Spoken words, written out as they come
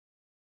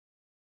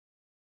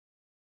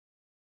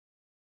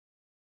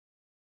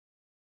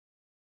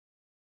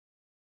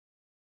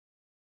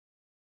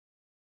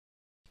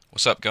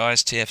What's up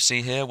guys,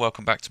 TFC here,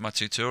 welcome back to my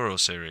tutorial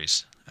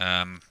series.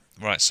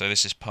 Right, so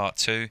this is part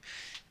 2,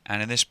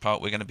 and in this part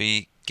we're going to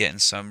be getting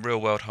some real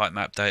world height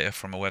map data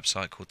from a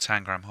website called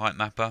Tangram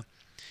Heightmapper.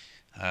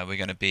 We're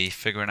going to be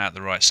figuring out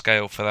the right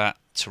scale for that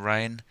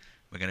terrain.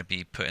 We're going to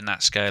be putting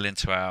that scale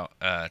into our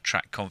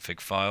track config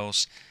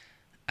files,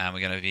 and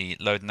we're going to be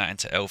loading that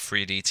into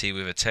L3DT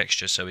with a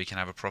texture so we can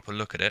have a proper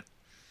look at it.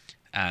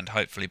 And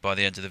hopefully by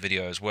the end of the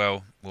video as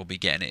well, we'll be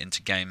getting it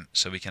into game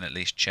so we can at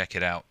least check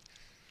it out.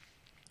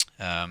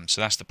 So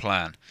that's the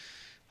plan.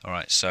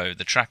 Alright, so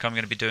the track I'm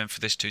going to be doing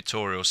for this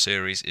tutorial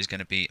series is going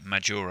to be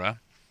Maggiora.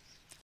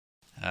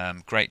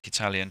 Great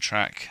Italian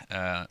track,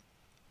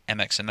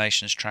 MX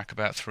Nations track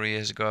about 3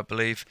 years ago I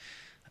believe,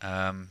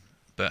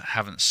 but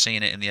haven't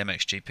seen it in the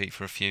MXGP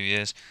for a few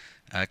years.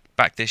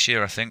 Back this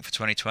year I think for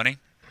 2020,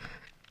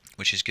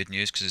 which is good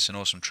news because it's an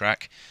awesome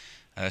track.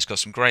 It's got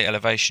some great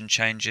elevation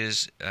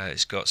changes,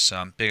 it's got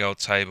some big old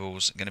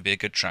tables, going to be a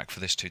good track for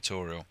this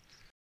tutorial.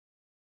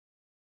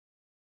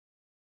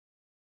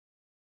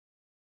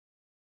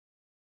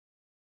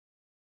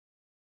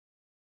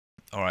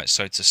 Alright,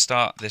 so to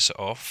start this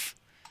off,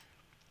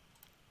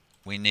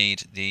 we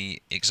need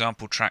the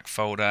example track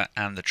folder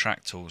and the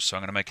track tools. So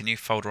I'm going to make a new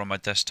folder on my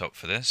desktop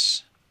for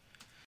this.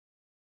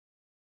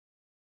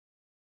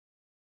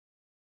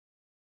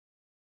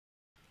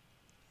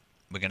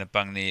 We're going to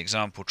bung the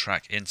example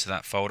track into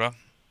that folder.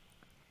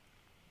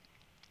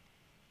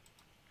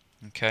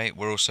 Okay,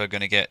 we're also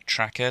going to get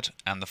trackhead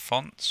and the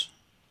font.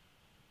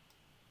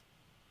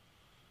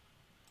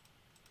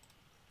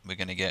 We're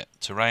going to get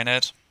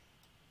terrainhead.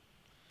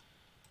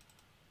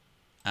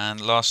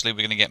 And lastly, we're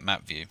going to get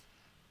map view.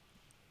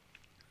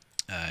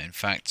 In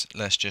fact,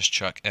 let's just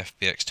chuck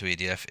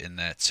FBX2EDF in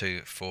there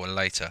too for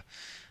later.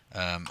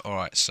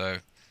 Alright, so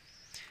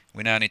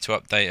we now need to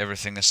update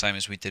everything the same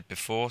as we did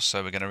before.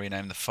 So we're going to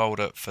rename the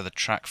folder for the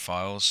track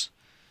files.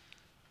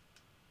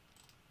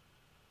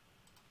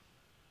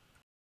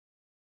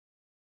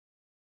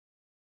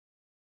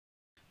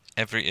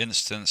 Every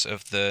instance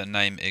of the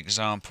name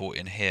example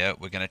in here,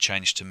 we're going to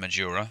change to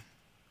Maggiora.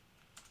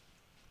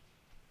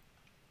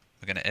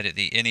 We're going to edit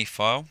the ini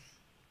file.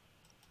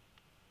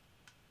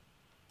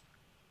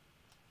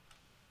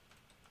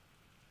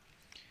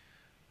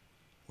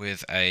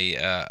 With a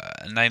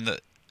name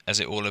that as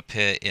it will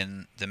appear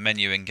in the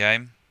menu in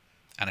game,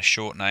 and a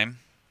short name.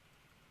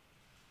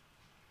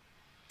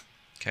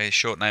 Okay,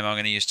 short name I'm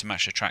going to use to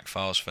match the track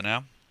files for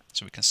now.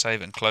 So we can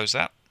save and close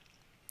that.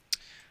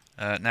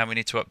 Now we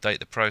need to update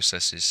the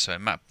processes, so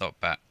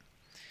map.bat.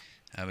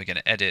 We're going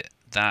to edit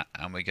that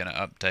and we're going to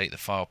update the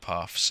file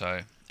path.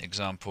 So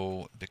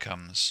example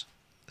becomes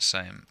the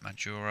same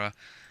Maggiora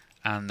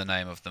and the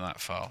name of the map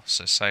file.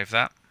 So save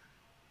that.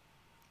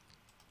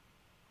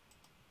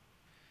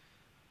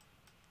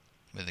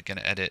 We're going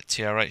to edit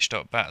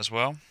trh.bat as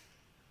well.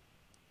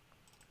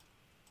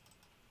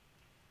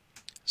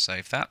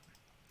 Save that.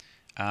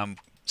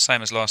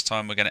 Same as last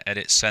time, we're going to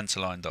edit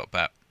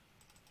centerline.bat.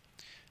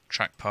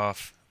 Track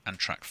path and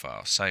track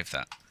file. Save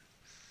that.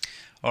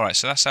 Alright,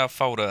 so that's our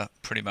folder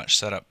pretty much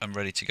set up and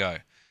ready to go.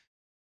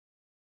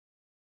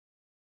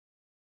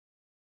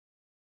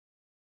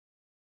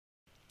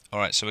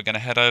 Alright, so we're going to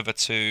head over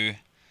to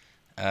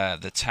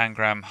the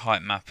Tangram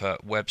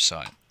Heightmapper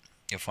website.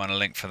 You'll find a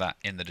link for that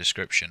in the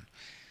description.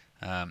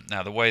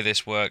 Now the way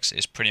this works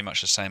is pretty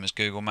much the same as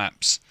Google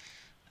Maps.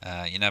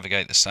 You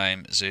navigate the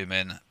same, zoom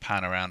in,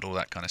 pan around, all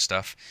that kind of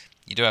stuff.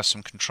 You do have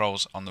some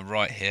controls on the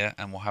right here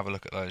and we'll have a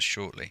look at those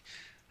shortly.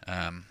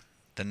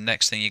 The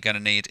next thing you're going to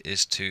need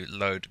is to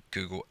load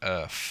Google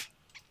Earth.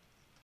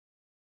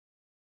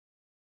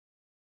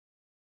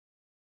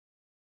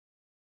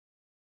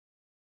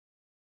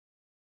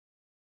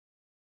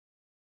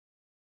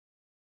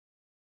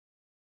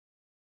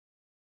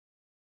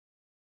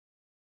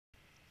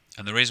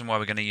 And the reason why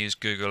we're going to use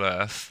Google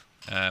Earth,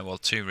 well,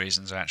 two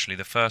reasons actually.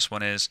 The first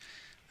one is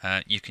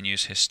you can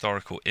use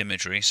historical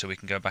imagery, so we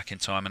can go back in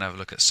time and have a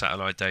look at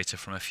satellite data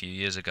from a few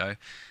years ago.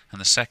 And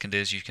the second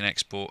is you can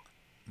export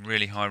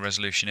really high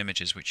resolution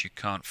images which you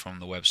can't from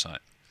the website.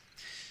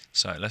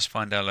 So let's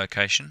find our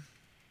location.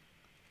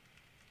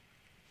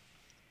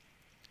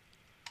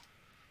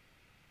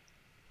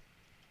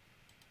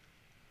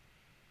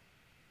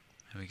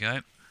 Here we go.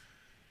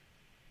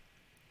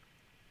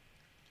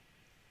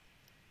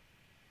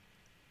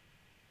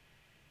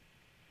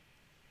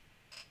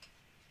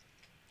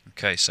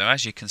 Okay, so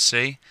as you can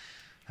see,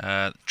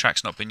 the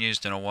track's not been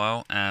used in a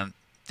while, and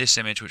this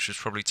image, which was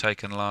probably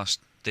taken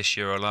this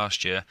year or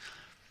last year,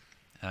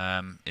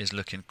 is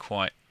looking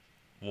quite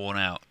worn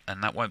out,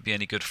 and that won't be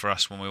any good for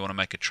us when we want to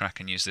make a track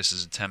and use this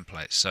as a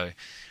template. So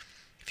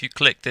if you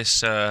click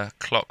this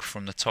clock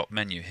from the top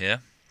menu here,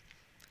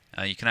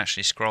 you can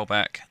actually scroll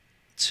back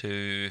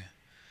to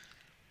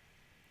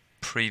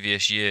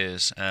previous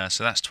years.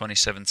 So that's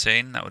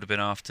 2017, that would have been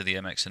after the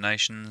MX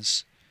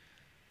Nations.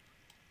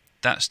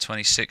 That's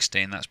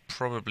 2016, that's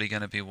probably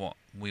going to be what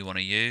we want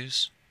to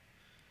use.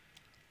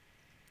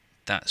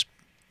 That's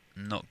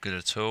not good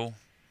at all.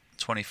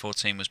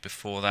 2014 was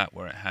before that,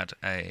 where it had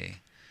a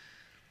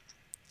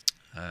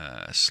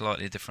a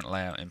slightly different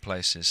layout in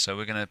places. So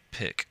we're going to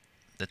pick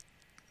the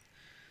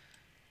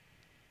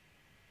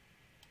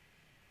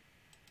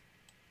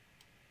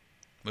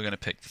We're going to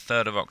pick the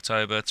 3rd of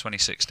October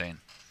 2016,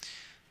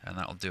 and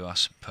that will do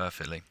us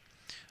perfectly.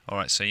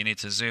 Alright, so you need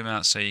to zoom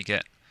out so you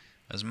get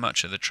as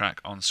much of the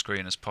track on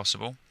screen as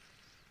possible.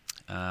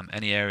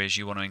 Any areas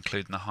you want to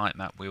include in the height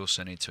map we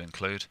also need to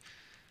include,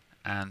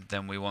 and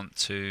then we want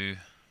to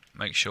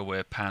make sure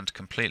we're panned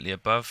completely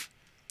above,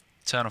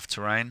 turn off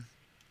terrain,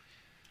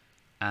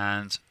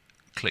 and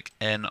click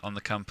N on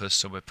the compass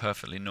so we're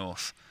perfectly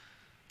north.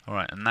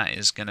 Alright, and that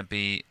is going to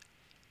be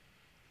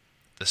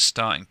the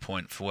starting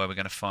point for where we're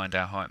going to find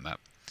our height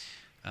map.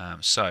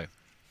 So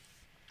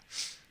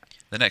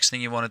the next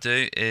thing you want to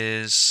do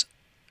is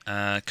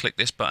click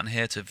this button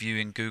here to view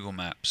in Google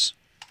Maps.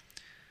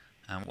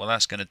 And what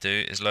that's going to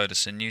do is load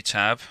us a new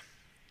tab,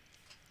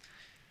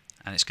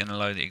 and it's going to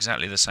load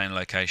exactly the same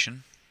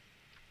location.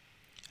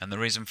 And the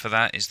reason for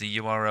that is the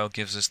URL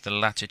gives us the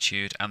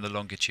latitude and the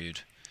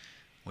longitude,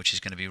 which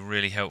is going to be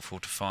really helpful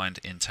to find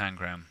in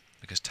Tangram,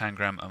 because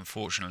Tangram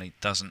unfortunately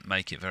doesn't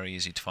make it very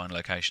easy to find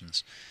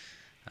locations.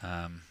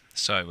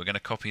 So we're going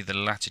to copy the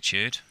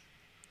latitude,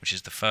 which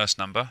is the first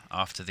number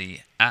after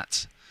the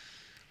 @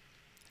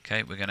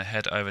 Okay, we're going to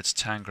head over to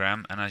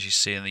Tangram, and as you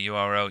see in the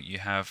URL you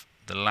have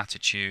the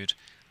latitude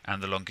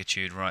and the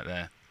longitude right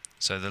there.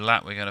 So the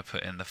lat we're going to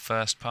put in the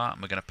first part,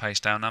 and we're going to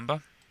paste our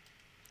number.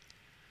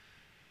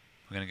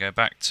 We're going to go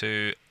back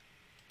to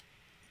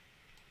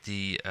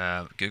the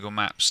Google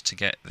Maps to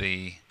get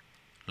the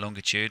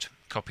longitude,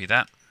 copy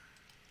that,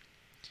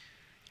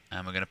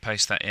 and we're going to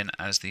paste that in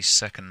as the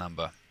second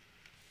number.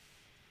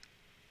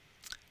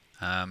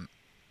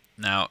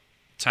 Now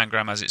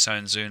Tangram has its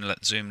own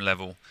zoom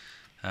level,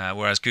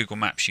 whereas Google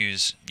Maps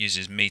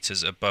uses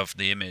meters above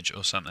the image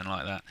or something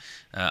like that.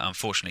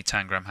 Unfortunately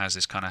Tangram has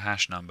this kind of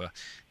hash number.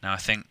 Now I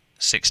think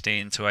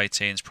 16 to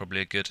 18 is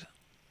probably a good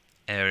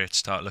area to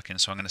start looking,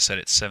 so I'm going to set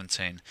it to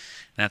 17.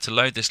 Now to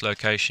load this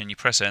location you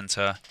press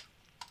enter,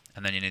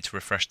 and then you need to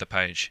refresh the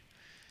page,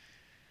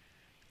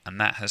 and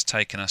that has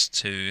taken us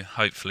to,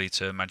 hopefully,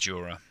 to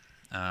Majura.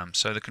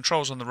 So the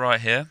controls on the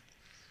right here,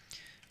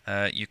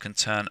 you can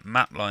turn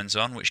map lines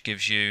on, which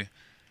gives you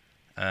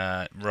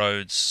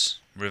roads,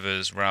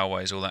 rivers,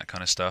 railways, all that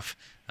kind of stuff,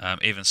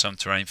 even some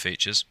terrain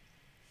features.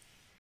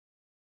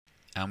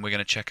 And we're going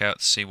to check out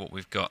to see what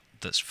we've got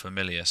that's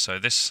familiar. So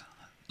this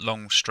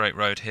long straight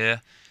road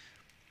here,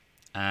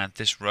 and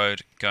this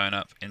road going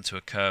up into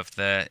a curve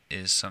there,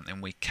 is something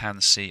we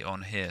can see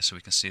on here. So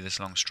we can see this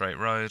long straight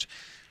road,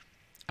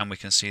 and we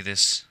can see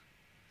this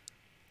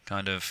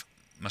kind of,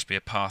 must be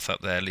a path up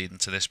there leading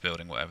to this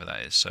building, whatever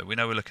that is. So we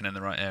know we're looking in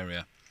the right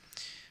area.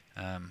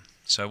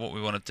 So what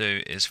we want to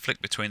do is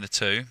flick between the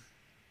two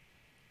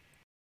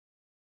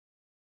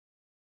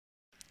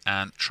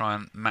and try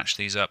and match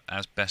these up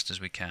as best as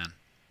we can.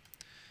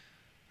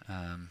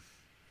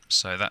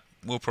 So that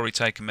will probably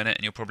take a minute,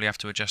 and you'll probably have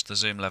to adjust the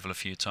zoom level a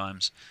few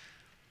times.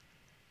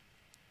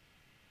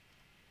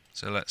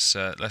 So let's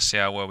see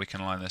how well we can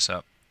line this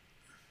up.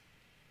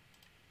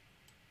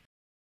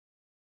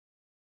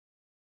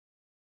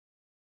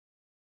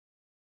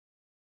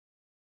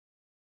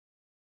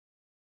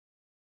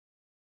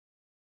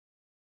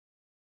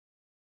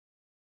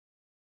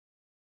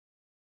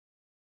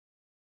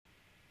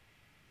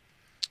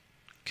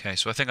 Okay,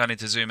 so I think I need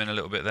to zoom in a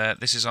little bit there.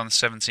 This is on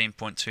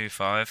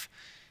 17.25,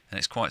 and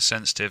it's quite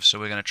sensitive, so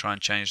we're going to try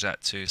and change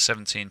that to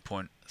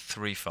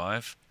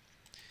 17.35.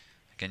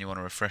 Again, you want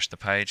to refresh the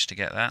page to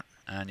get that,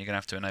 and you're going to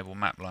have to enable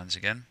map lines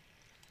again.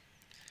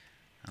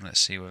 And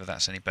let's see whether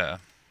that's any better.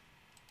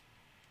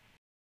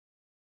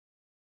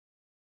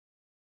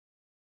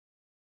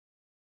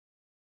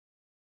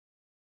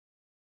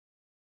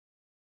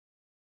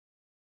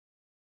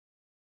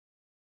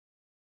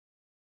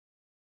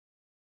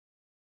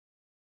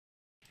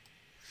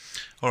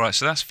 Alright,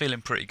 so that's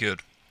feeling pretty good.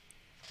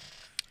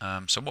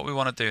 So what we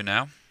want to do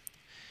now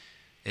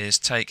is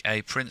take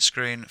a print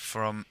screen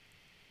from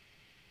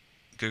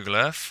Google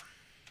Earth,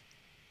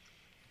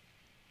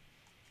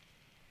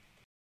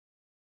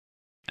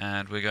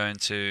 and we're going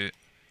to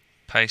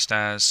paste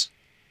as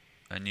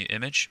a new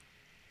image.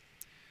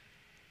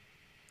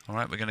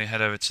 Alright, we're going to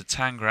head over to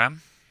Tangram.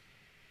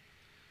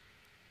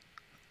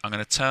 I'm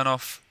going to turn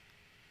off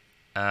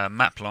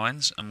map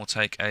lines, and we'll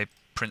take a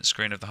print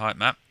screen of the height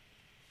map.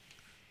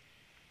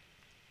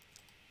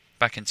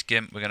 Back into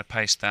GIMP, we're going to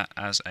paste that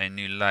as a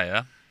new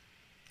layer,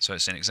 so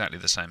it's in exactly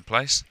the same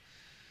place.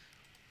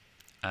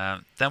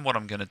 Then what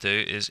I'm going to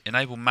do is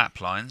enable map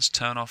lines,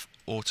 turn off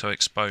auto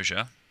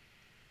exposure,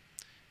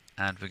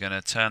 and we're going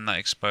to turn that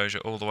exposure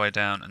all the way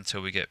down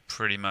until we get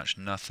pretty much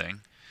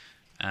nothing,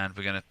 and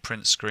we're going to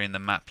print screen the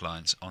map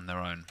lines on their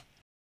own.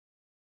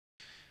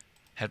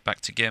 Head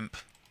back to GIMP,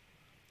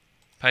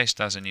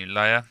 paste as a new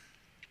layer. I'm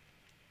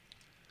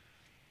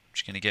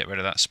just going to get rid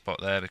of that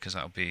spot there because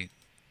that'll be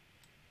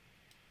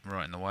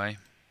right in the way.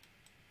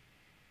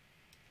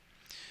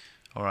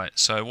 Alright,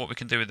 so what we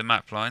can do with the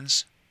map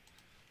lines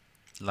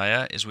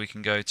layer is we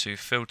can go to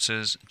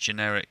filters,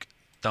 generic,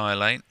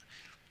 dilate,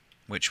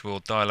 which will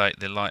dilate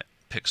the light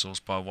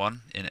pixels by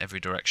 1 in every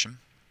direction.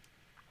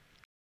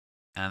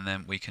 And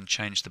then we can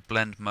change the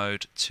blend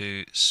mode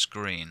to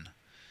screen.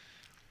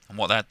 And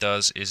what that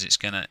does is it's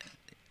going to,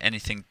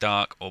 anything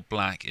dark or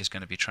black is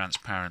going to be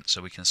transparent,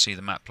 so we can see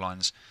the map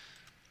lines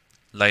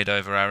laid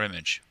over our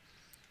image.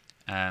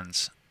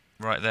 And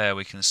right there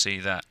we can see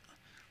that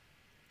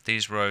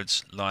these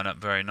roads line up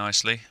very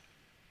nicely.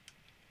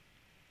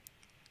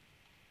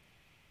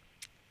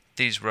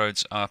 These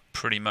roads are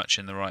pretty much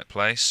in the right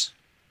place.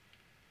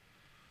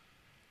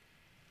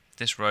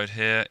 This road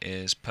here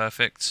is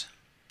perfect.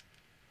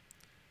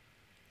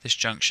 This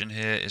junction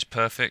here is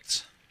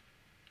perfect.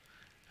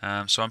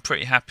 So I'm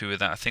pretty happy with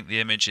that. I think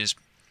the image is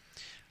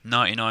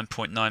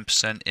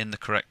 99.9% in the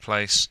correct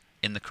place,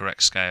 in the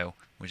correct scale,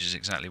 which is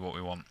exactly what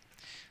we want.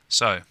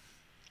 So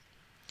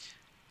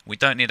we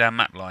don't need our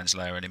map lines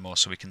layer anymore,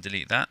 so we can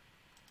delete that.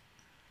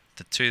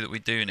 The two that we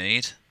do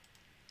need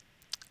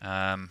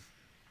are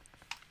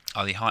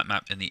the height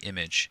map and the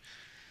image.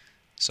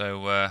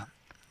 So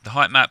the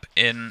height map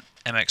in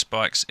MX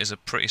Bikes is a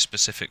pretty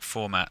specific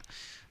format.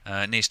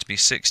 It needs to be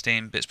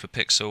 16 bits per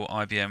pixel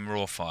IBM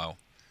RAW file.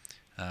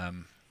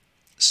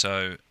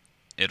 So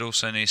it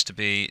also needs to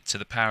be to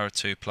the power of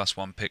 2 plus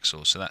 1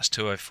 pixel, so that's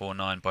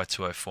 2049 by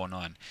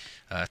 2049.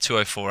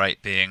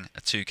 2048 being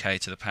a 2K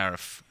to the power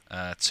of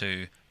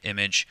 2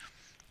 image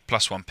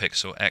plus 1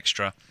 pixel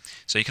extra.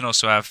 So you can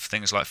also have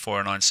things like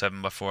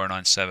 4097 by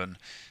 4097.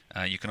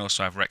 You can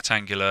also have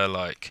rectangular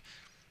like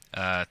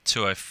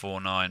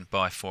 2049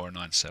 by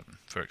 4097,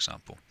 for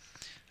example.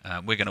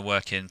 We're going to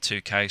work in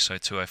 2K, so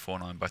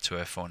 2049 by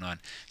 2049.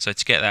 So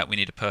to get that, we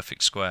need a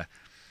perfect square.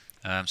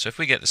 So if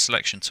we get the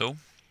selection tool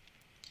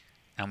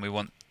and we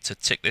want to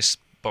tick this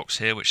box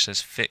here which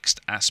says fixed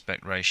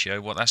aspect ratio,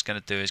 what that's going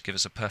to do is give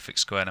us a perfect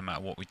square no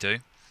matter what we do.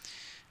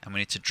 And we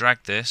need to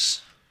drag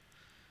this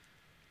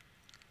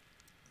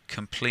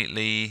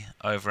completely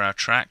over our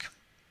track,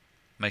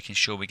 making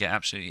sure we get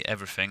absolutely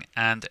everything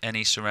and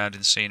any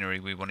surrounding scenery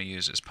we want to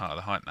use as part of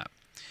the height map.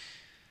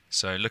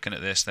 So looking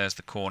at this, there's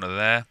the corner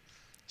there,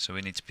 so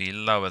we need to be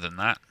lower than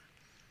that,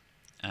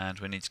 and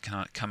we need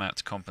to come out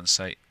to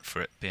compensate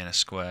for it being a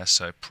square,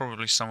 so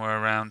probably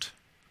somewhere around,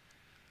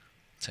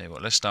 tell you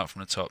what, let's start from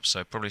the top,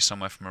 so probably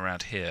somewhere from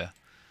around here.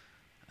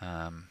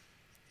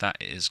 That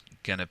is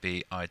going to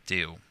be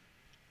ideal.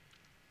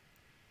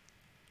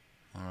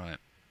 Alright,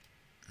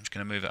 I'm just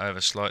going to move it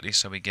over slightly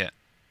so we get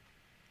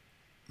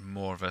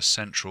more of a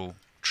central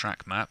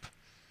track map.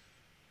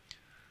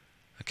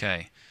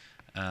 Okay,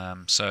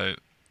 so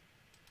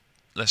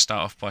let's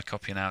start off by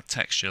copying our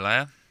texture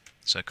layer.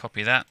 So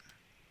copy that,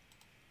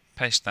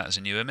 paste that as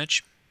a new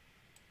image,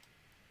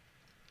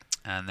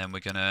 and then we're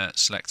going to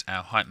select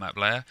our height map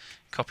layer,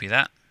 copy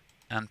that,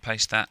 and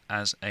paste that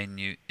as a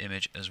new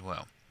image as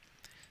well.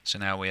 So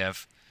now we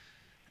have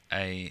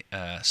a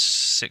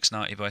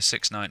 690 by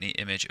 690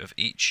 image of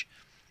each,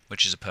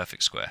 which is a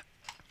perfect square.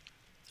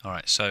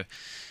 Alright, so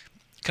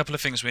a couple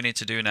of things we need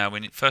to do now.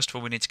 First of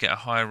all, we need to get a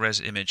higher res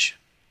image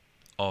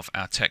of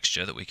our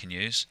texture that we can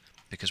use,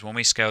 because when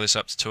we scale this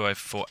up to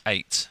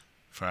 2048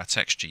 for our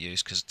texture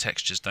use, because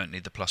textures don't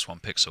need the plus 1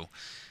 pixel,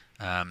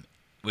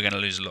 we're going to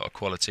lose a lot of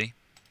quality.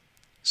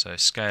 So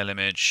scale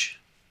image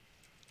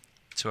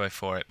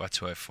 2048 by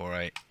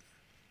 2048,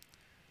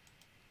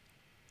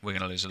 we're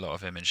going to lose a lot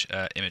of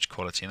image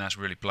quality, and that's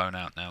really blown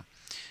out now.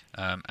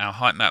 Our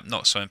height map,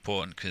 not so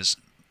important, because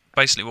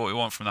basically what we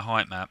want from the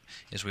height map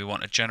is we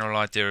want a general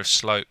idea of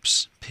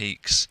slopes,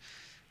 peaks,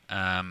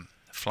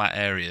 flat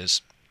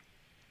areas,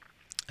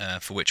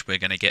 for which we're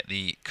going to get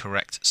the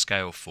correct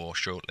scale for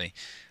shortly.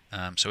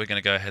 So we're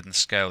going to go ahead and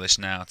scale this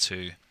now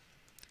to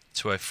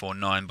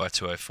 2049 by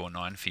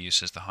 2049 for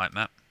use as the height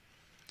map.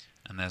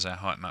 And there's our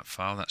height map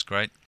file, that's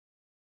great.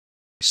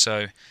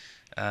 So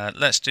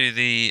let's do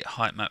the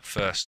height map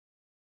first.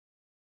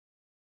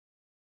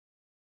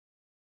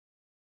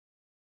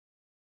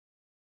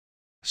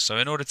 So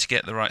in order to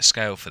get the right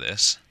scale for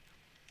this,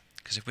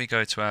 because if we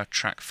go to our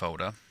track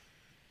folder,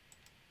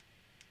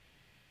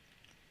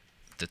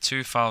 the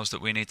two files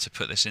that we need to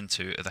put this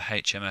into are the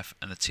HMF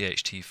and the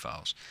THT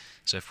files.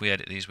 So if we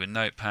edit these with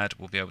Notepad,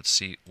 we'll be able to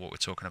see what we're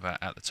talking about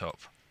at the top.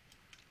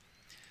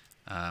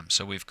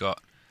 So we've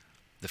got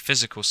the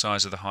physical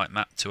size of the height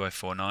map,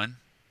 2049.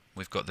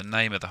 We've got the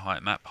name of the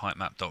height map,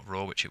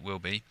 heightmap.raw, which it will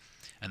be.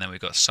 And then we've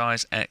got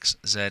size, X,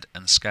 Z,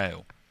 and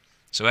scale.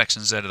 So X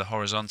and Z are the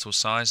horizontal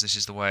size. This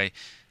is the way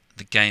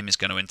the game is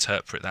going to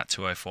interpret that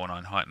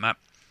 2049 height map.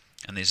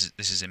 And this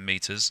is in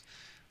meters.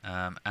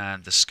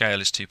 And the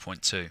scale is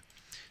 2.2.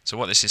 So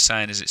what this is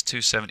saying is it's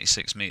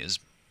 276 meters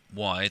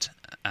wide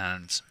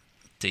and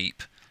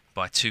deep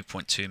by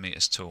 2.2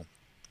 meters tall,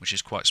 which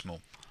is quite small.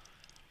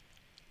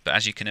 But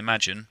as you can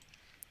imagine,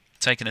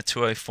 taking a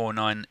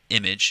 2049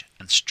 image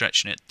and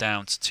stretching it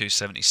down to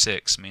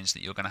 276 means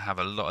that you're going to have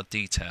a lot of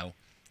detail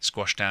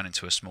squashed down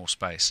into a small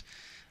space.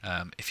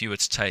 If you were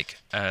to take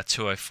a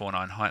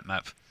 2049 height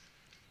map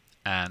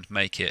and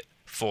make it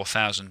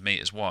 4,000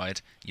 meters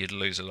wide, you'd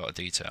lose a lot of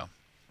detail.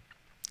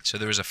 So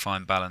there is a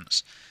fine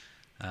balance.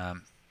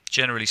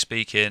 Generally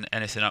speaking,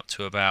 anything up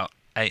to about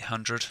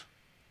 800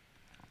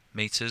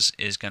 meters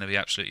is going to be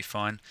absolutely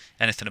fine.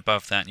 Anything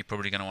above that, you're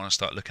probably going to want to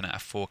start looking at a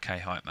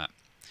 4K height map.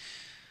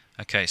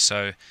 Okay,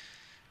 so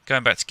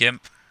going back to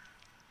GIMP,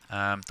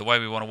 the way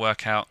we want to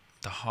work out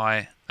the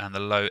high and the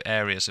low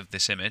areas of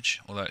this image,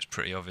 although it's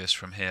pretty obvious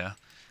from here,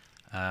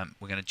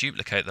 we're going to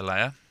duplicate the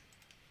layer,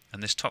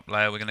 and this top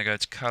layer we're going to go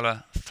to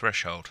color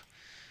threshold,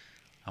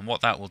 and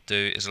what that will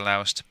do is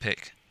allow us to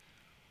pick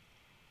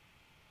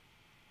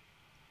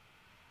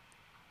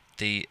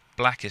the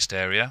blackest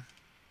area,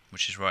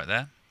 which is right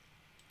there,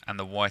 and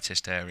the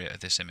whitest area of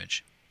this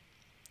image.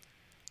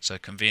 So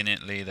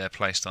conveniently they're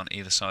placed on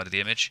either side of the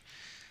image.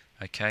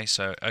 Okay,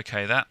 so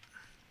OK that.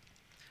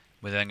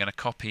 We're then going to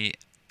copy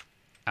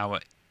our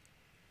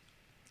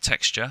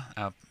texture,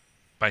 our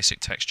basic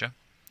texture,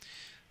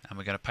 and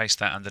we're going to paste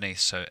that underneath.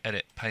 So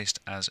edit, paste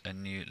as a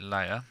new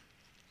layer,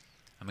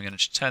 and we're going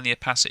to turn the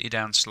opacity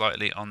down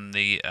slightly on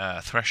the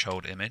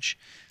threshold image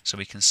so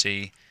we can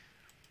see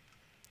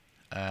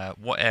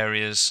what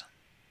areas,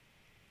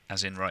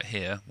 as in right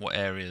here, what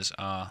areas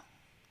are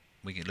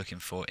we looking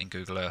for in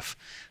Google Earth.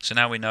 So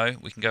now we know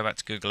we can go back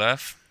to Google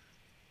Earth.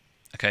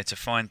 Okay, to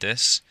find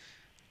this,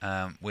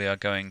 we are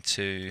going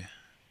to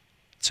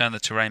turn the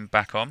terrain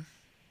back on.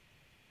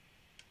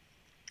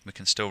 We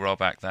can still roll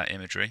back that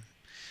imagery,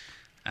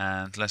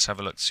 and let's have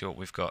a look to see what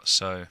we've got.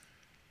 So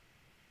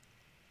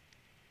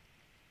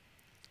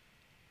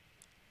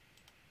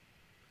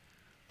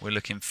we're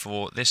looking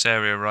for this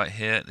area right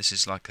here. This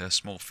is like a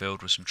small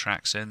field with some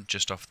tracks in,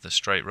 just off the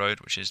straight road,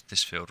 which is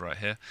this field right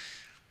here.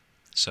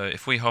 So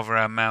if we hover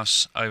our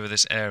mouse over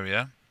this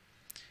area,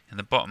 in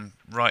the bottom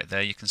right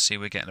there you can see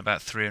we're getting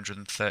about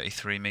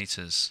 333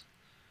 meters.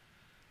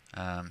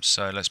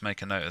 So let's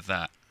make a note of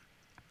that.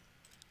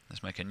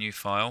 Let's make a new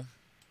file,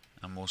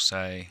 and we'll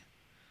say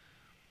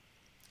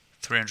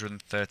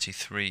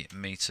 333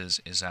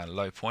 meters is our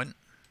low point.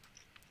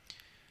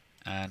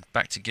 And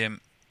back to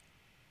GIMP,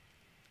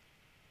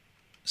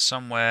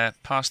 somewhere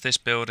past this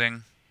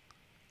building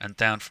and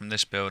down from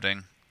this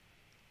building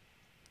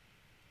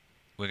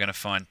we're going to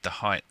find the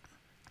height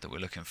that we're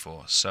looking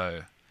for.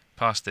 So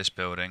past this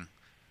building,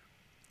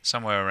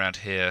 somewhere around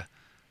here,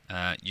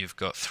 you've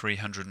got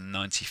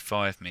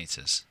 395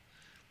 meters.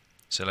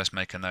 So let's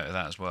make a note of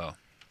that as well.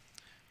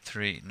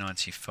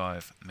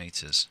 395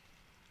 meters.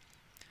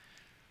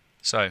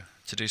 So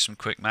to do some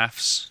quick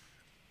maths,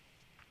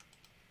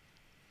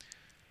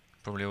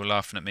 probably all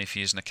laughing at me for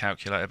using a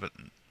calculator, but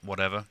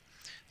whatever.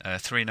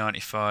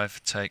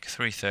 395 take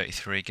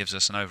 333 gives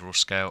us an overall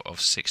scale of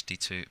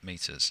 62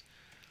 meters.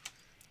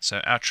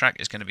 So our track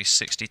is going to be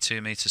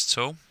 62 meters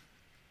tall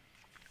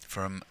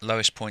from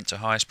lowest point to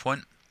highest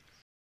point.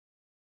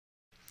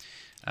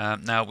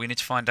 Now we need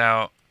to find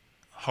our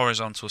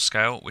horizontal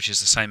scale, which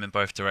is the same in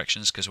both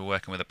directions because we're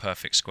working with a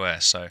perfect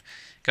square. So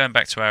going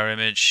back to our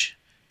image,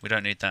 we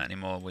don't need that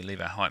anymore. We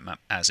leave our height map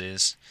as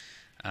is.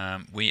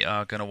 We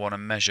are going to want to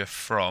measure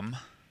from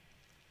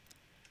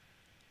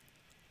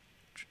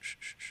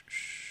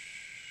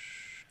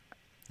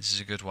this is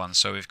a good one.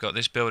 So we've got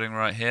this building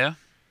right here,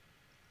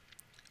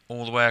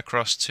 all the way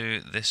across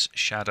to this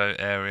shadow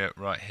area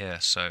right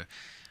here. So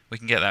we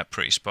can get that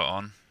pretty spot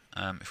on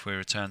if we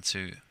return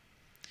to,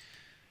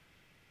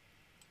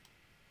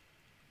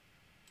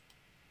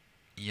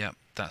 yep,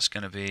 that's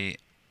going to be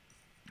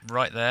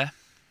right there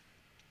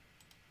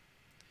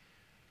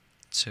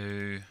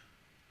to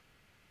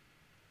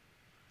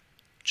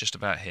just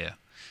about here.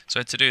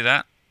 So to do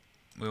that,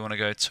 we want to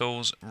go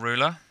Tools,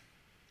 Ruler,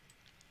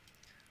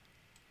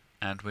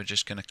 and we're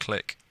just going to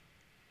click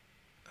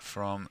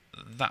from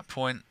that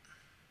point,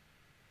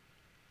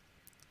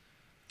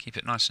 keep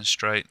it nice and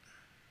straight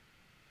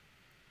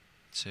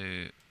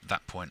to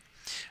that point,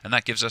 and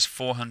that gives us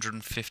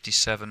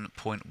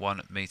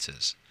 457.1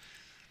 meters.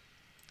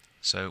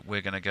 So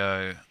we're going to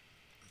go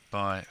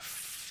by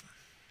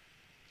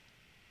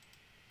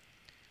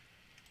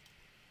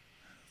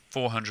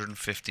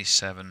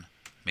 457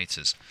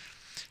 meters.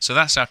 So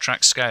that's our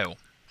track scale.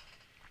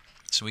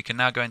 So we can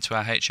now go into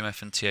our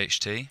HMF and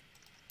THT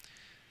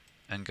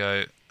and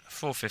go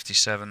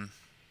 457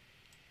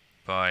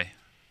 by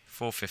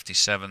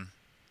 457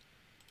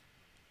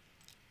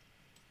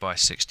 by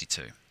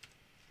 62.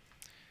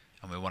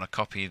 And we want to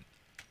copy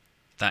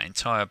that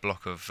entire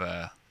block of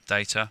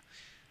data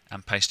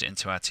and paste it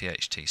into our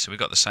THT. So we've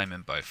got the same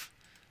in both.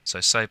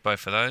 So save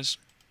both of those,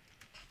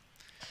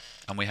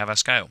 and we have our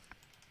scale.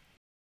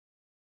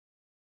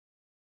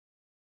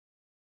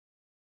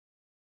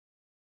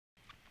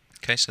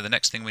 Okay, so the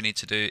next thing we need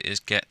to do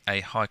is get a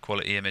high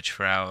quality image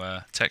for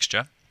our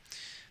texture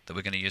that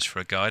we're going to use for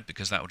a guide,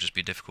 because that will just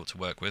be difficult to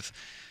work with.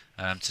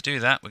 To do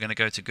that, we're going to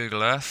go to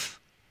Google Earth,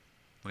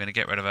 we're going to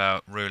get rid of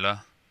our ruler,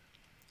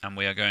 and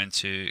we are going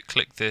to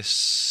click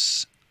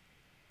this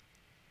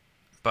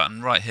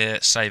button right here,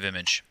 Save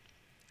Image.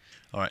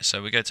 Alright,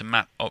 so we go to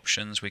Map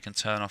Options, we can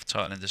turn off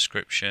title and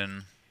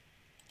description,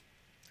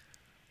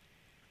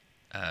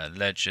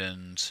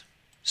 legend,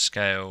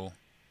 scale,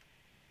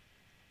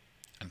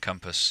 and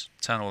compass.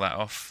 Turn all that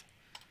off.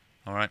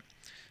 Alright,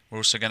 we're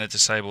also going to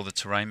disable the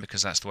terrain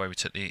because that's the way we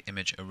took the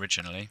image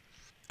originally.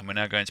 And we're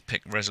now going to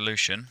pick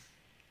resolution,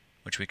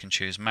 which we can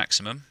choose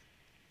maximum,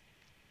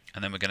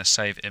 and then we're going to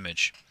save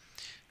image.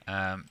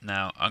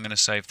 Now I'm going to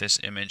save this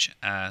image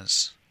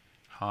as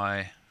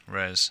high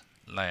res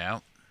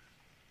layout,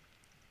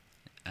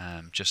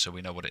 just so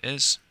we know what it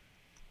is.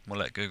 We'll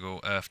let Google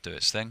Earth do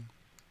its thing.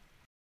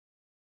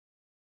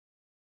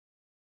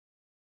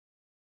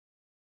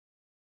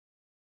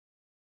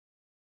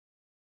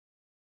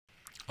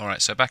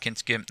 Alright, so back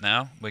into GIMP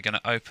now, we're going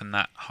to open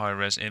that high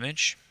res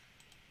image.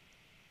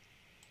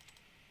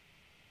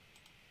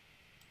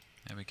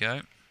 There we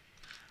go.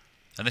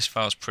 And this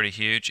file's pretty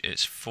huge.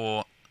 It's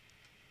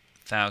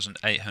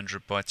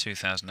 4,800 by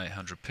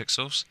 2,800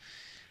 pixels.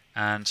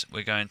 And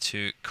we're going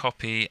to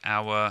copy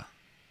our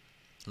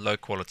low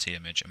quality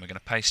image and we're going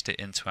to paste it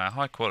into our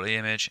high quality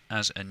image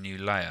as a new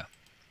layer.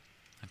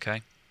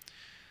 Okay.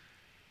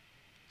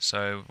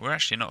 So we're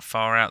actually not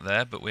far out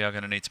there, but we are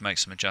going to need to make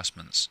some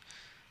adjustments.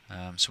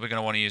 So we're going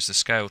to want to use the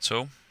scale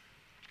tool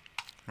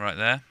right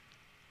there.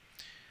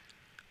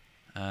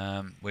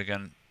 We're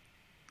going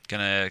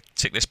to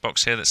tick this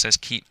box here that says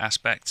keep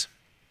aspect.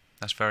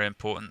 That's very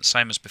important.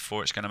 Same as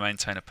before, it's going to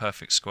maintain a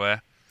perfect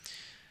square.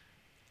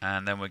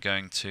 And then we're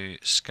going to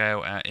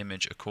scale our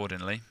image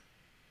accordingly.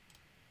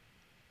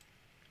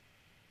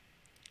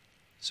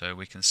 So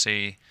we can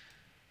see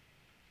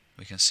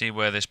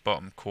where this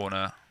bottom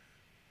corner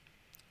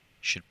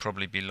should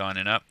probably be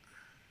lining up.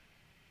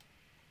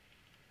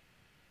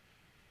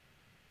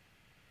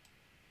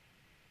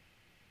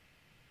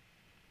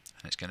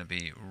 And it's going to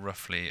be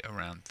roughly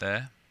around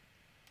there.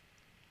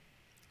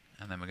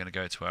 And then we're going to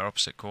go to our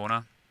opposite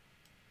corner.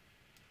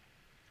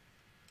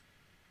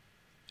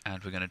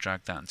 And we're going to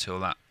drag that until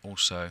that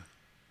also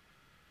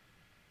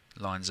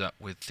lines up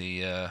with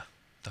the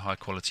high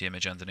quality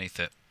image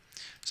underneath it.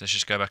 So let's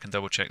just go back and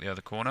double check the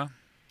other corner,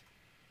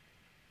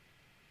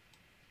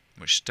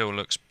 which still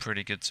looks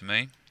pretty good to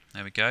me.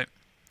 There we go.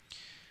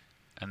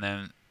 And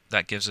then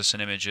that gives us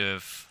an image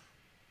of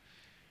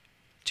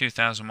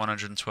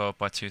 2,112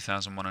 by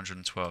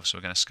 2,112. So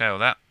we're going to scale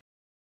that.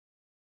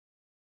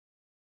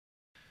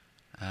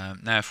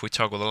 Now if we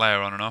toggle the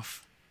layer on and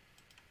off,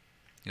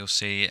 you'll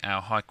see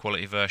our high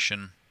quality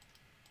version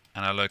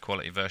and our low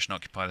quality version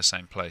occupy the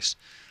same place.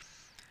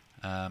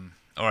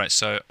 Alright,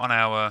 so on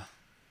our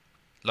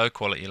low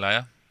quality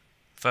layer,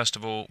 first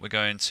of all we're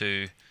going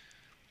to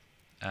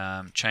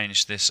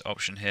change this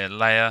option here,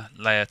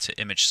 layer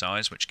to image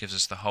size, which gives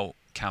us the whole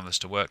canvas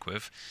to work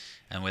with.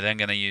 And we're then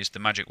going to use the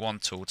magic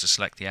wand tool to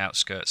select the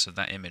outskirts of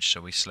that image.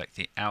 So we select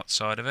the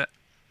outside of it.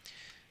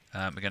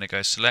 We're going to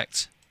go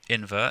select,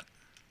 invert.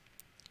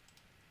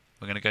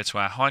 We're going to go to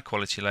our high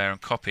quality layer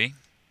and copy.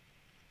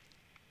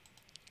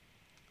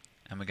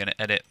 And we're going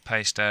to edit,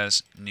 paste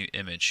as new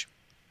image.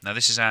 Now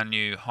this is our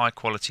new high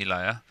quality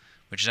layer,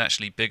 which is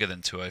actually bigger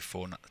than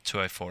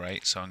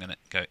 2048. So I'm going to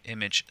go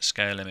image,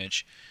 scale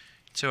image,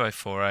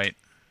 2048,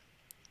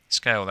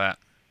 scale that,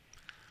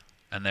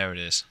 and there it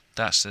is.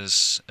 That's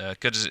as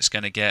good as it's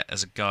going to get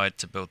as a guide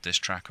to build this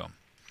track on.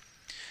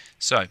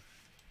 So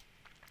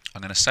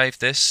I'm going to save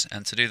this,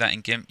 and to do that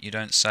in GIMP you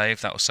don't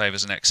save, that will save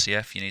as an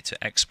XCF, you need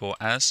to export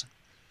as.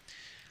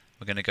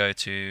 We're going to go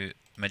to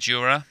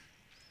Majura,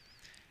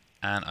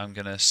 and I'm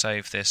going to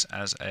save this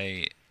as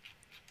a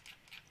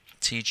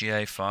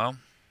TGA file,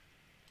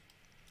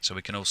 so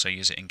we can also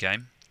use it in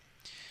game,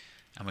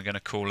 and we're going to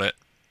call it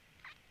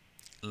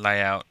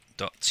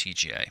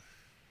layout.tga.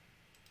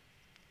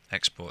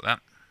 Export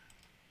that.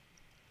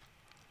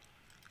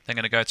 Then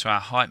going to go to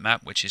our height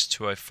map, which is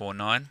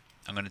 2049.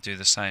 I'm going to do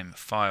the same,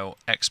 file,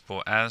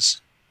 export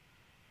as,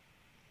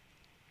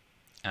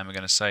 and we're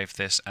going to save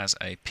this as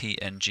a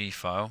PNG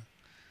file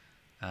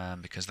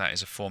because that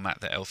is a format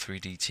that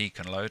L3DT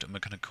can load, and we're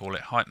going to call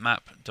it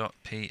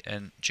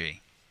heightmap.png.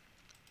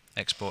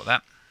 Export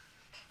that.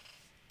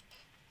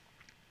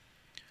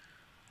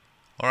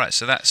 Alright,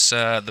 so that's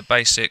the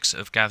basics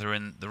of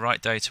gathering the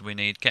right data we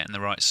need, getting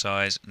the right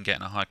size, and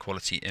getting a high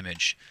quality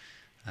image.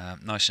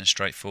 Nice and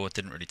straightforward,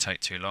 didn't really take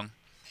too long.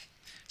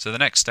 So the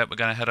next step, we're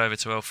going to head over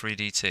to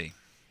L3DT.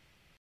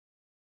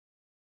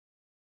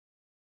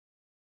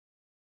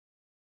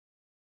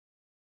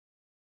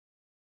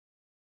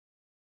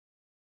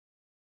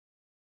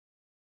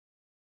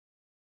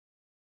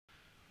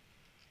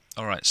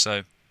 Alright,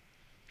 so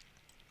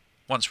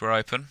once we're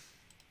open,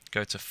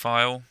 go to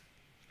File,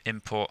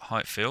 Import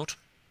Height Field.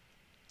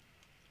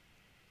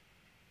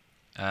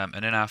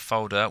 And in our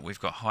folder we've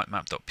got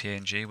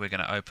heightmap.png. We're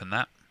going to open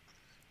that.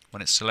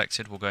 When it's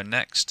selected, we'll go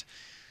next.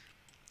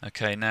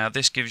 Okay, now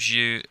this gives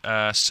you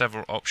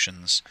several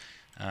options,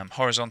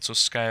 horizontal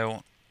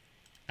scale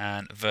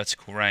and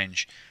vertical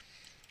range.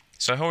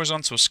 So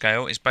horizontal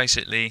scale is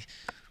basically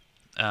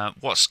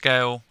what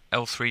scale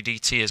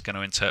L3DT is going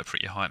to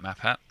interpret your height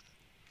map at.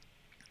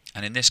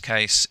 And in this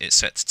case it's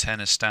set to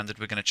 10 as standard.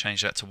 We're going to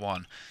change that to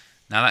 1.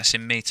 Now that's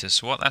in meters,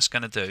 so what that's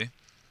going to do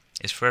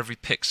is for every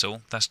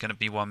pixel that's going to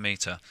be 1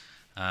 meter.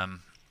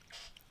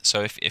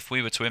 So if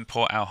we were to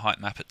import our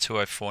height map at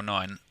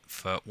 2049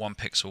 for 1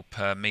 pixel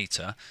per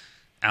meter,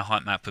 our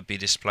height map would be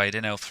displayed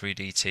in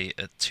L3DT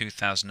at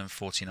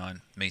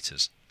 2049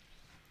 meters.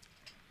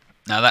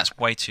 Now that's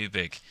way too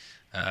big.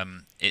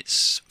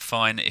 It's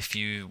fine if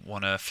you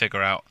want to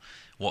figure out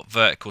what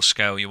vertical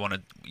scale you want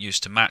to use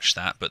to match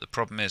that, but the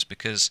problem is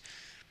because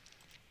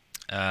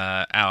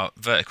our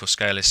vertical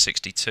scale is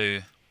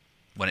 62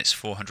 when it's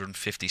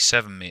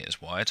 457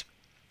 meters wide,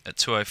 at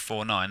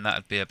 2049 that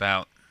would be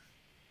about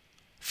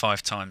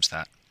 5 times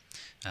that.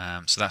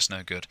 So that's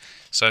no good.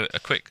 So a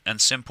quick and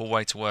simple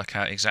way to work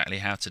out exactly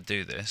how to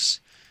do this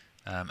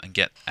and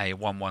get a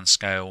 1:1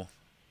 scale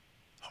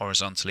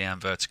horizontally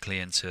and vertically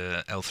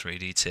into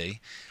L3DT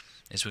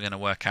is we're going to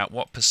work out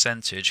what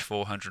percentage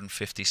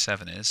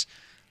 457 is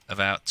of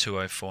our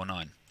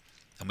 2049,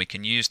 and we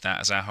can use that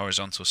as our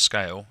horizontal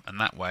scale, and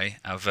that way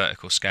our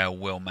vertical scale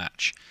will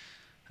match.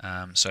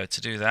 So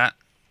to do that,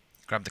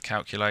 grab the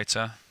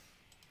calculator.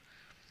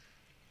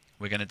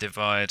 We're going to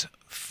divide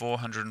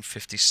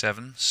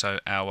 457, so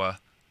our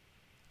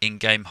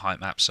in-game height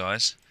map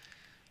size,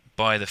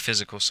 by the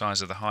physical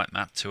size of the height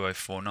map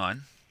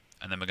 2049,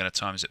 and then we're going to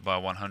times it by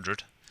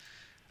 100,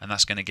 and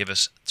that's going to give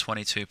us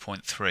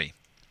 22.3.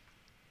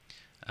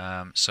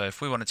 So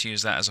if we wanted to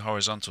use that as a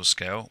horizontal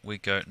scale, we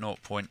go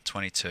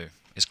 0.22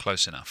 is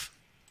close enough,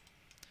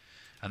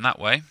 and that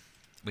way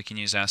we can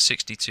use our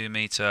 62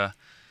 meter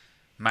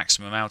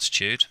maximum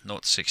altitude 0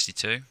 to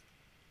 62,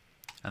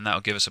 and that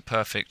will give us a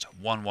perfect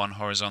 1:1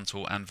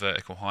 horizontal and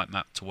vertical height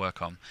map to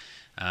work on.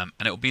 And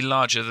it will be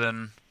larger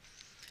than,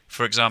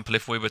 for example,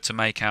 if we were to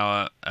make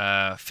our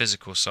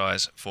physical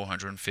size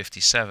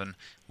 457,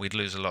 we'd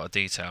lose a lot of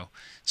detail.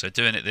 So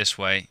doing it this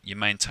way, you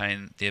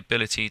maintain the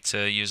ability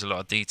to use a lot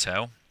of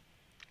detail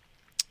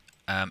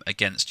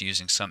against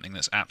using something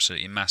that's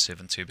absolutely massive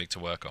and too big to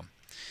work on.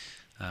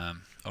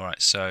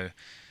 Alright, so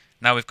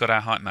now we've got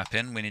our height map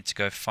in, we need to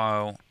go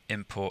File,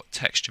 Import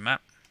Texture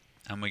Map,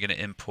 and we're going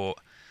to import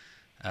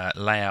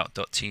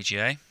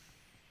layout.tga.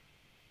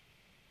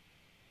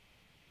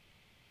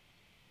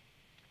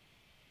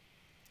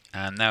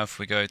 And now if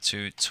we go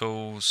to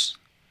Tools,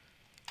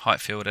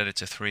 Height Field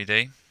Editor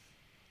 3D,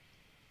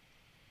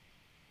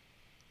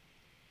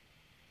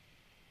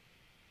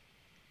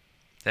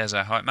 there's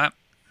our height map,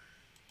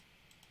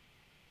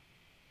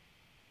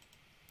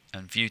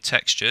 and View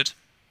Textured,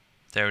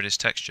 there it is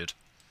textured.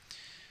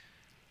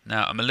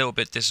 Now I'm a little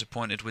bit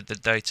disappointed with the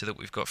data that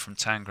we've got from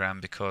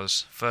Tangram,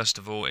 because first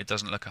of all it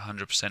doesn't look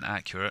 100%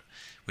 accurate,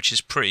 which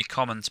is pretty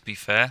common to be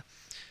fair.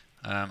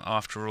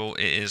 After all,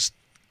 it is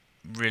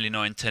really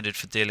not intended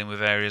for dealing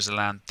with areas of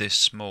land this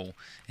small.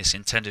 It's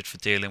intended for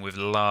dealing with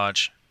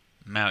large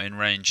mountain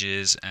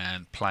ranges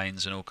and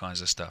plains and all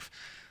kinds of stuff.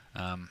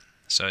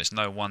 So it's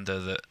no wonder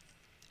that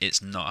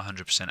it's not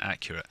 100%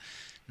 accurate.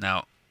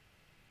 Now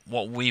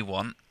what we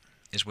want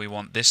is we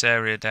want this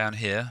area down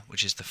here,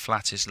 which is the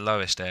flattest,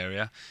 lowest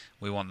area,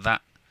 we want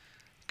that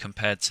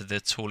compared to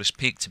the tallest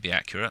peak to be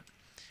accurate,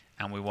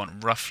 and we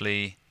want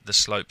roughly the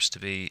slopes to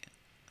be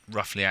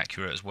roughly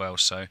accurate as well.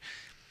 So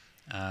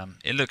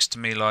it looks to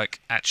me like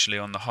actually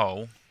on the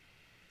whole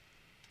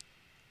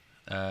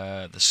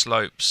the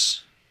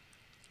slopes,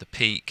 the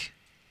peak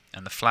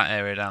and the flat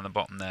area down the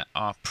bottom there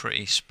are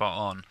pretty spot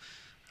on,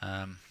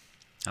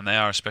 and they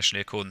are,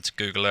 especially according to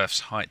Google Earth's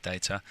height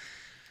data.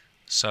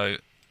 So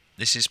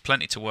this is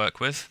plenty to work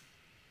with,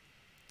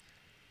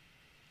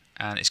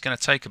 and it's going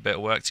to take a bit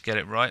of work to get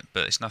it right,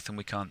 but it's nothing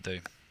we can't do.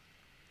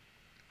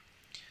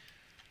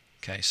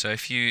 Okay, so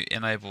if you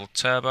enable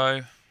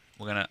turbo,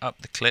 we're going to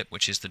up the clip,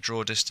 which is the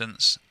draw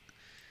distance.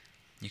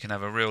 You can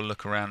have a real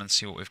look around and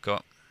see what we've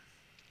got.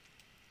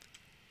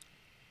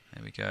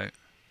 There we go.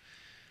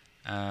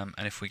 And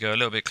if we go a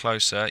little bit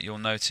closer, you'll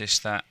notice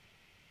that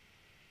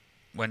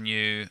when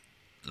you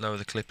lower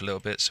the clip a little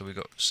bit, so we've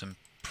got some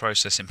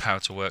processing power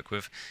to work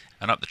with,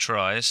 and up the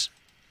tries,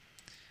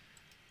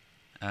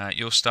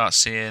 you'll start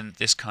seeing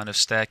this kind of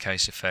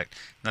staircase effect.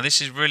 Now this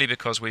is really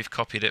because we've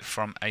copied it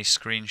from a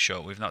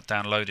screenshot. We've not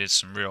downloaded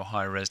some real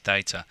high-res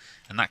data,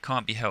 and that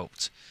can't be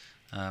helped.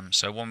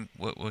 So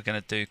what we're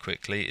going to do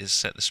quickly is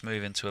set the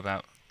smooth into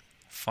about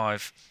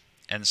 5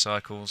 end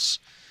cycles.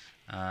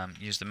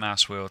 Use the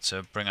mouse wheel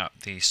to bring up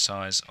the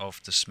size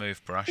of the smooth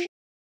brush.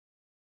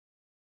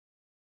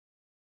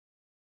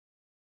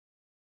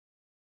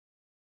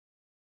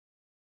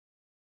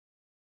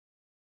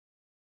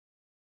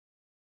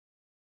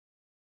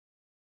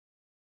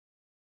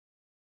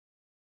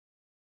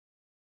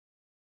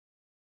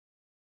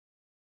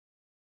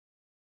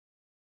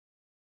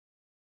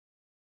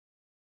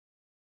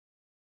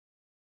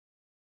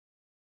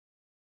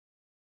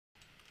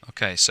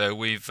 Okay, so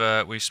we've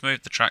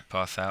smoothed the track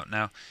path out.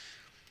 Now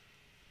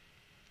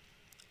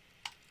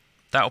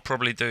that'll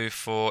probably do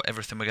for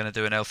everything we're going to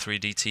do in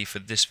L3DT for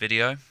this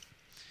video,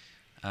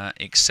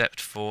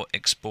 except for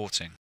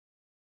exporting.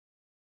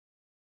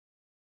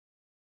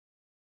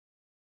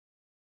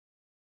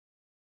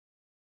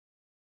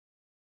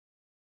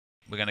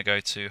 We're going to go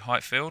to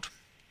Height Field.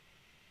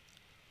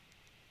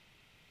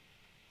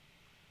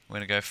 We're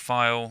going to go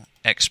File,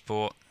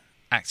 Export,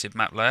 Active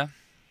Map Layer.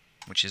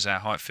 which is our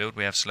height field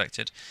we have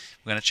selected.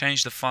 We're going to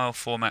change the file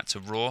format to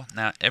RAW.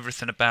 Now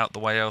everything about the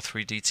way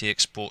L3DT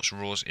exports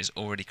RAWs is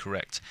already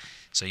correct,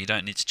 so you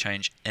don't need to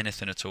change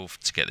anything at all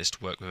to get this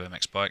to work with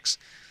MX Bikes.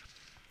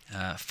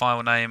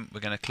 File name,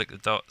 we're going to click the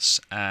dots,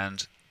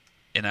 and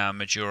in our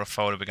Majora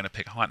folder we're going to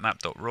pick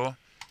heightmap.raw,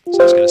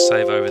 so it's going to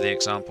save over the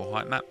example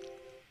height map.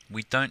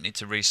 We don't need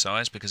to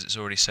resize because it's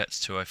already set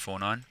to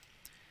 2049,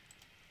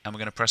 and we're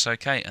going to press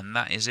OK, and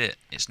that is it.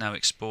 It's now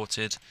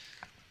exported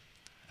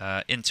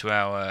into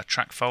our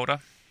track folder,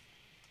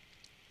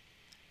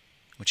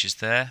 which is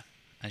there.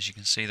 As you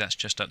can see, that's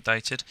just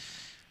updated.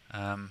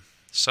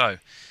 So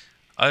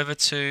over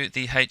to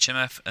the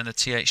HMF and the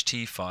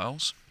THT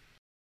files.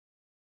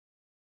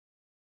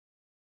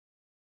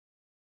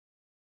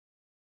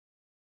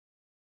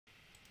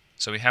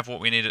 So we have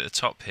what we need at the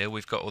top here.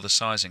 We've got all the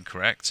sizing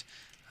correct,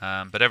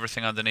 but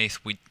everything underneath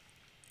we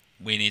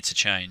need to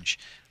change.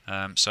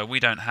 So we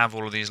don't have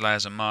all of these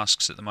layers and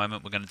masks at the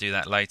moment. We're going to do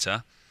that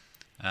later.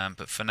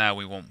 But for now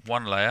we want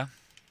one layer,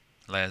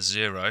 layer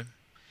 0,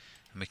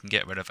 and we can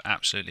get rid of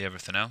absolutely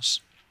everything else.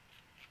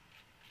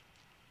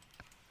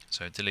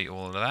 So delete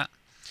all of that.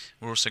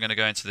 We're also going to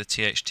go into the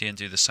THT and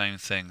do the same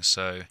thing.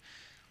 So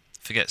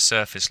forget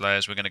surface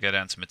layers, we're going to go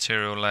down to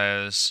material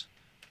layers.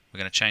 We're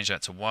going to change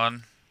that to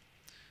 1.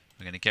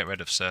 We're going to get rid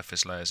of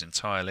surface layers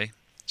entirely.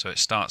 So it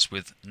starts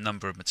with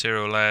number of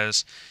material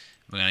layers.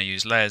 We're going to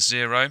use layer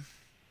 0.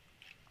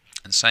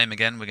 And same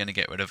again, we're going to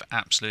get rid of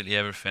absolutely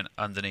everything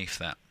underneath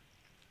that.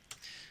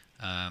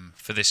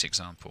 For this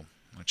example,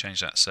 we'll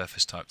change that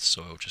surface type to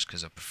soil just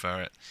because I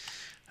prefer it.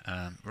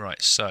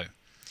 Right, so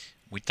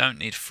we don't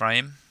need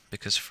frame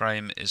because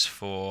frame is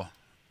for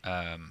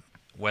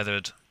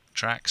weathered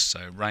tracks,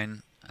 so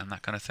rain and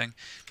that kind of thing.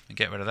 And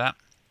get rid of that.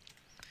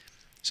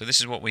 So this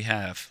is what we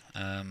have.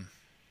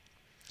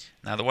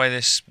 Now the way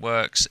this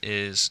works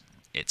is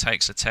it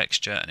takes a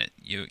texture and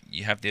you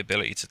have the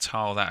ability to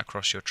tile that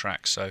across your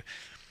track. So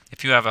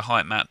if you have a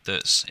height map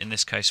that's in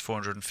this case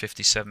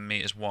 457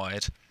 meters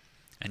wide,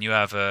 and you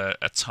have a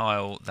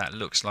tile that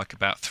looks like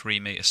about 3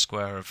 meters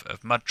square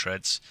of mud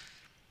treads,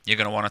 you're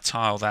going to want to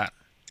tile that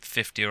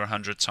 50 or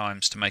 100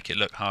 times to make it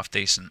look half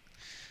decent.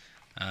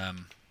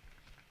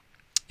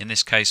 In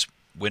this case,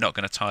 we're not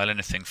going to tile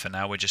anything for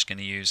now. We're just going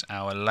to use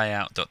our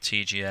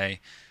layout.tga.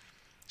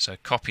 So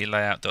copy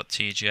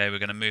layout.tga. We're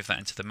going to move that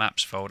into the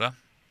maps folder.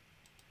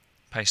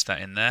 Paste that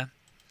in there.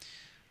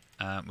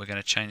 We're going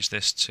to change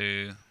this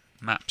to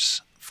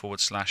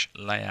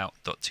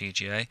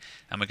maps/layout.tga,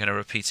 and we're going to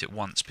repeat it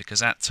once because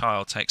that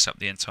tile takes up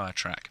the entire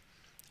track.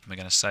 And we're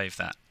going to save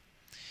that.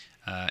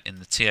 In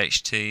the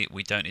THT,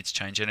 we don't need to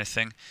change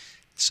anything.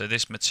 So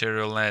this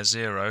material layer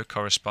 0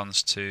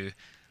 corresponds to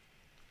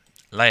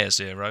layer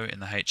 0 in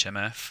the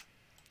HMF,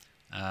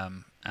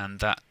 and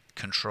that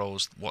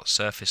controls what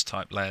surface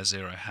type layer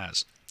 0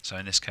 has. So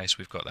in this case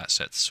we've got that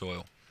set to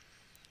soil.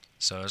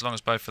 So as long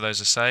as both of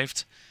those are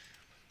saved,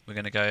 we're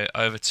going to go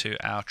over to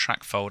our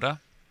track folder,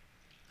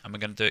 and we're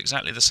going to do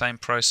exactly the same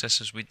process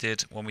as we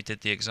did when we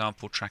did the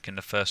example track in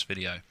the first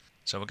video.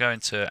 So we'll go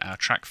into our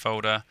track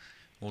folder,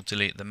 we'll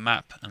delete the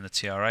map and the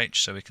trh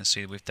so we can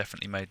see we've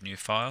definitely made new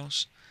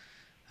files.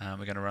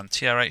 We're going to run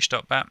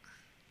trh.bat,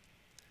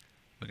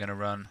 we're going to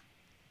run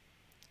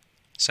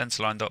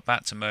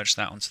centerline.bat to merge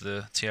that onto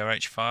the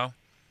trh file,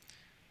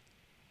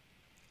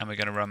 and we're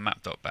going to run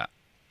map.bat.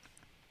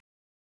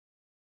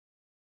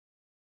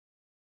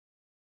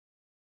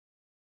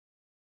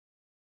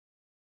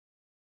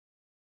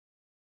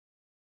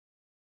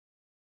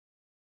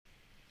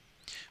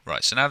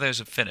 Right, so now those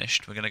have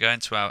finished, we're going to go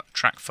into our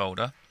track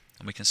folder,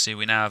 and we can see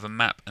we now have a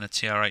map and a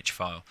trh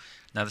file.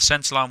 Now the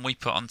centerline we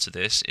put onto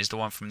this is the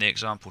one from the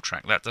example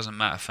track. That doesn't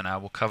matter for now,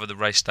 we'll cover the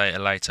race data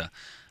later.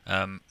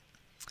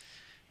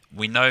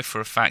 We know for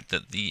a fact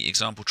that the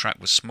example track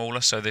was smaller,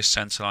 so this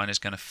centerline is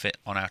going to fit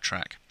on our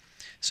track.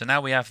 So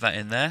now we have that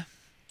in there,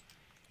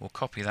 we'll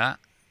copy that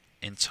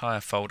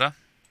entire folder.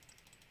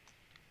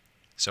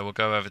 So we'll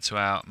go over to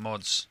our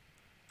mods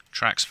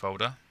tracks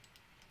folder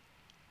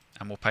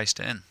and we'll paste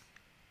it in.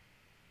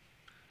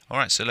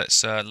 Alright, so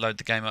let's load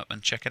the game up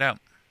and check it out.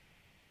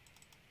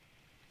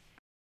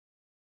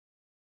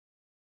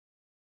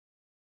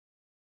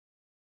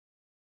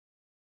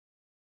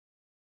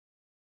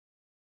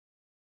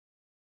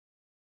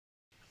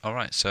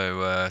 Alright,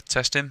 so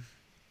testing.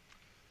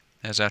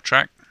 There's our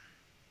track,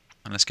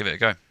 and let's give it a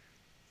go.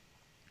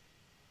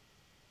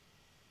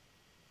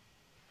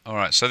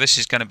 Alright, so this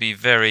is going to be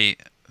very,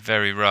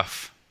 very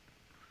rough.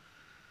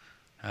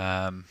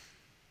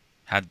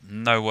 Had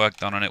no work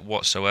done on it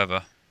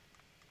whatsoever.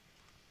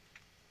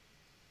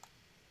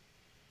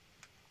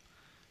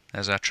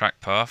 There's our track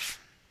path.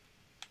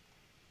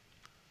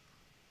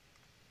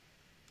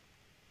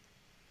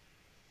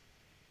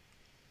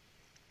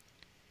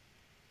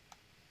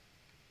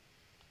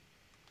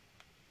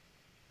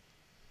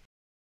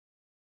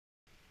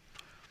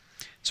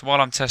 So while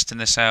I'm testing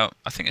this out,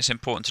 I think it's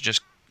important to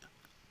just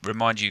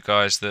remind you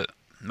guys that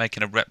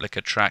making a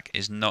replica track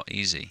is not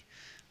easy.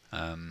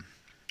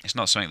 It's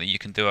not something that you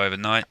can do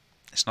overnight.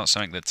 It's not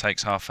something that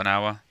takes half an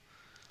hour.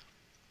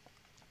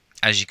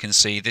 as you can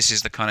see, this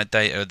is the kind of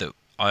data that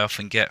I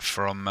often get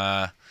from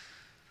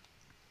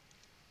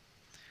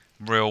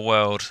real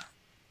world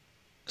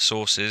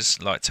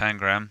sources like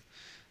Tangram,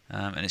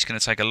 and it's going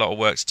to take a lot of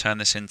work to turn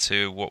this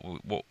into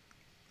what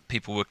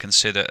people would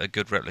consider a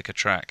good replica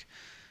track.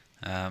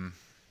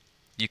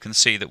 You can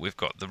see that we've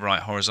got the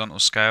right horizontal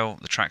scale,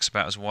 the track's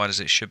about as wide as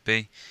it should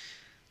be.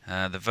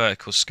 The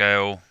vertical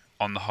scale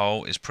on the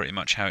whole is pretty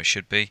much how it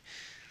should be.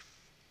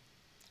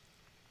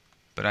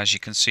 But as you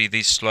can see,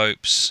 these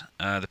slopes,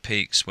 the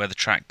peaks, where the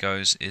track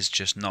goes is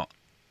just not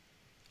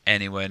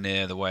anywhere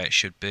near the way it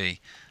should be.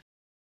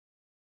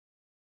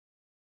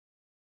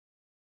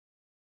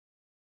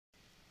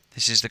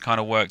 This is the kind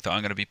of work that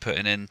I'm going to be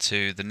putting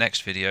into the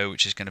next video,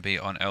 which is going to be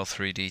on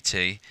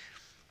L3DT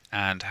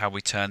and how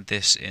we turn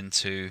this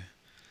into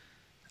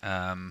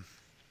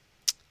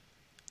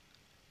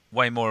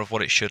way more of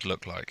what it should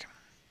look like.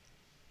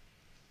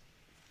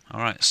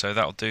 Alright, so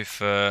that'll do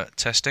for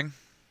testing.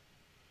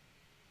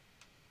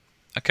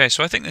 Okay,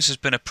 so I think this has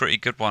been a pretty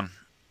good one.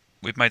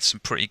 We've made some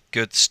pretty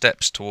good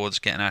steps towards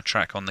getting our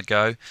track on the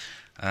go.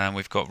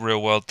 We've got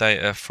real world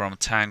data from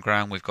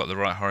Tangram, we've got the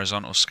right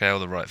horizontal scale,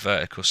 the right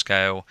vertical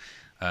scale,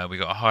 we've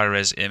got a high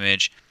res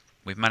image.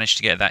 We've managed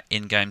to get that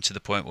in-game to the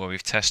point where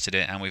we've tested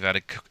it, and we've had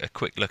a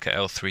quick look at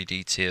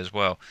L3DT as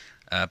well,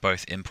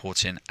 both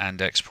importing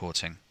and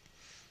exporting.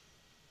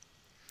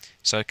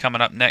 So coming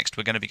up next,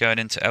 we're going to be going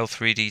into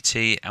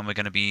L3DT, and we're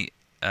going to be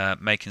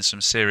making some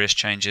serious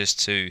changes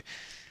to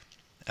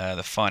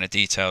the finer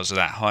details of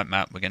that height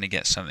map. We're going to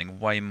get something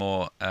way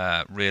more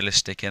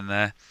realistic in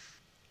there.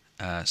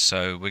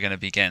 So we're going to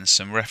be getting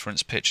some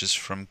reference pictures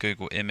from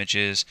Google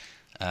Images.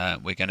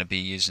 We're going to be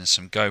using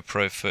some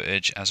GoPro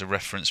footage as a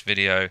reference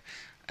video,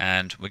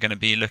 and we're going to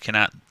be looking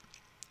at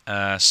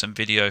some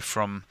video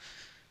from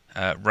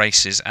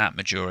races at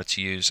Majora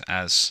to use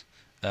as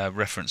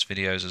reference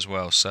videos as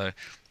well. So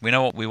we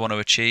know what we want to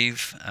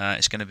achieve.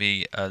 It's going to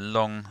be a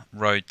long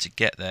road to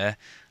get there,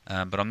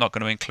 but I'm not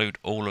going to include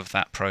all of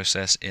that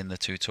process in the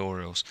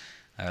tutorials.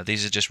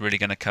 These are just really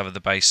going to cover the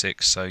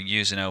basics. So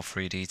using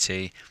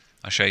L3DT,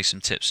 I'll show you some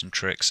tips and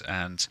tricks,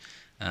 and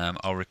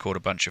I'll record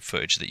a bunch of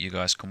footage that you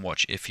guys can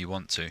watch if you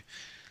want to.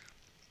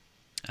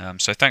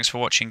 So thanks for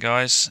watching,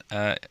 guys.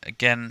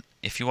 Again,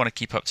 if you want to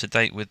keep up to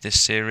date with this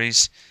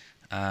series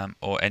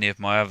or any of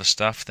my other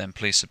stuff, then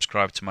please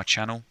subscribe to my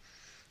channel.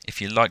 If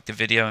you liked the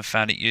video and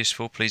found it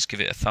useful, please give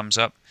it a thumbs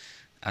up,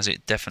 as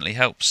it definitely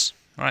helps.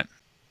 Alright,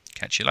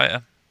 catch you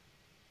later.